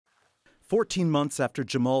14 months after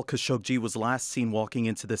Jamal Khashoggi was last seen walking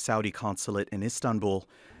into the Saudi consulate in Istanbul,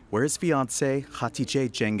 where his fiancée, Hatice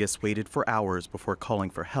Cengiz, waited for hours before calling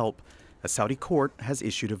for help, a Saudi court has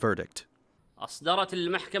issued a verdict.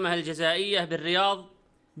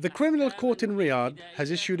 The criminal court in Riyadh has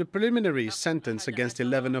issued a preliminary sentence against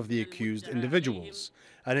 11 of the accused individuals,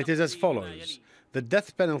 and it is as follows: the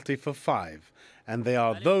death penalty for 5, and they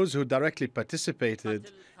are those who directly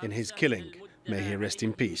participated in his killing. May he rest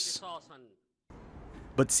in peace.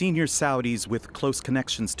 But senior Saudis with close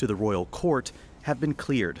connections to the royal court have been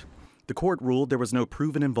cleared. The court ruled there was no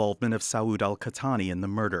proven involvement of Saud al-Qahtani in the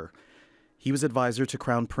murder. He was advisor to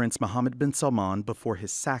Crown Prince Mohammed bin Salman before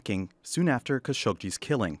his sacking, soon after Khashoggi's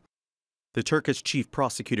killing. The Turkish chief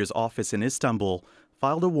prosecutor's office in Istanbul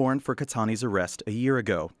filed a warrant for Qahtani's arrest a year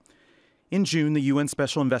ago. In June, the UN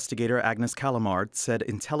special investigator Agnes Callamard said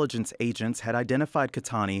intelligence agents had identified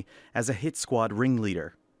Qahtani as a hit squad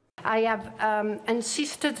ringleader. I have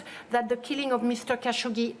insisted that the killing of Mr.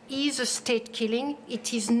 Khashoggi is a state killing.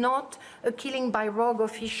 It is not a killing by rogue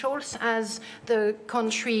officials, as the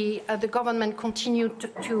government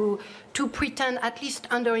continued to pretend, at least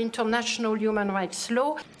under international human rights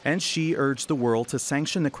law. And she urged the world to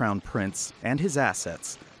sanction the Crown Prince and his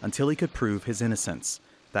assets until he could prove his innocence.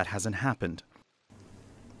 That hasn't happened.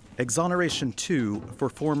 Exoneration 2 for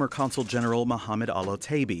former Consul General Mohammed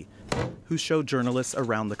al-Otaibi, who showed journalists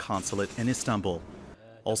around the consulate in Istanbul.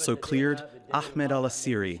 Also cleared, Ahmed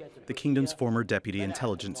al-Asiri, the kingdom's former deputy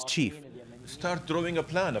intelligence chief. Start drawing a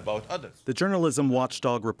plan about others. The journalism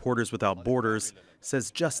watchdog Reporters Without Borders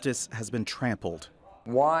says justice has been trampled.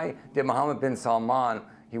 Why did Mohammed bin Salman,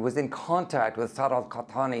 he was in contact with Saud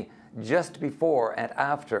al-Qahtani just before and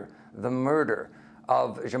after the murder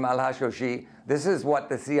of Jamal Khashoggi? This is what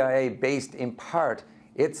the CIA based in part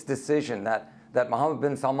its decision that Mohammed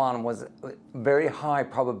bin Salman was very high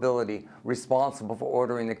probability responsible for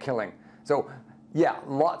ordering the killing. So yeah,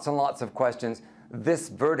 lots and lots of questions. This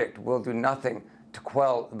verdict will do nothing to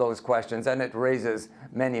quell those questions, and it raises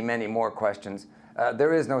many, many more questions.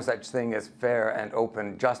 There is no such thing as fair and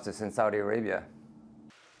open justice in Saudi Arabia.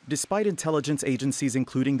 Despite intelligence agencies,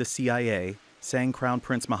 including the CIA, saying Crown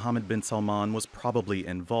Prince Mohammed bin Salman was probably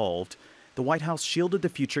involved, the White House shielded the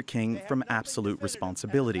future king from absolute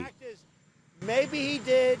responsibility. Maybe he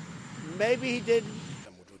did, maybe he didn't.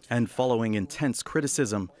 And following intense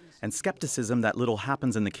criticism and skepticism that little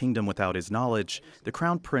happens in the kingdom without his knowledge, the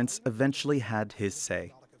Crown Prince eventually had his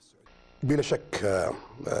say.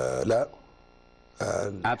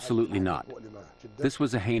 Absolutely not. This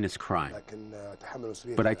was a heinous crime.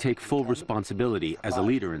 But I take full responsibility as a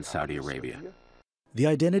leader in Saudi Arabia. The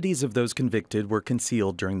identities of those convicted were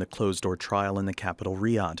concealed during the closed-door trial in the capital,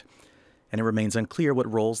 Riyadh, and it remains unclear what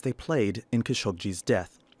roles they played in Khashoggi's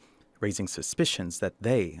death, raising suspicions that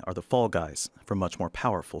they are the fall guys for much more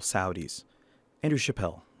powerful Saudis. Andrew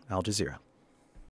Chappelle, Al Jazeera.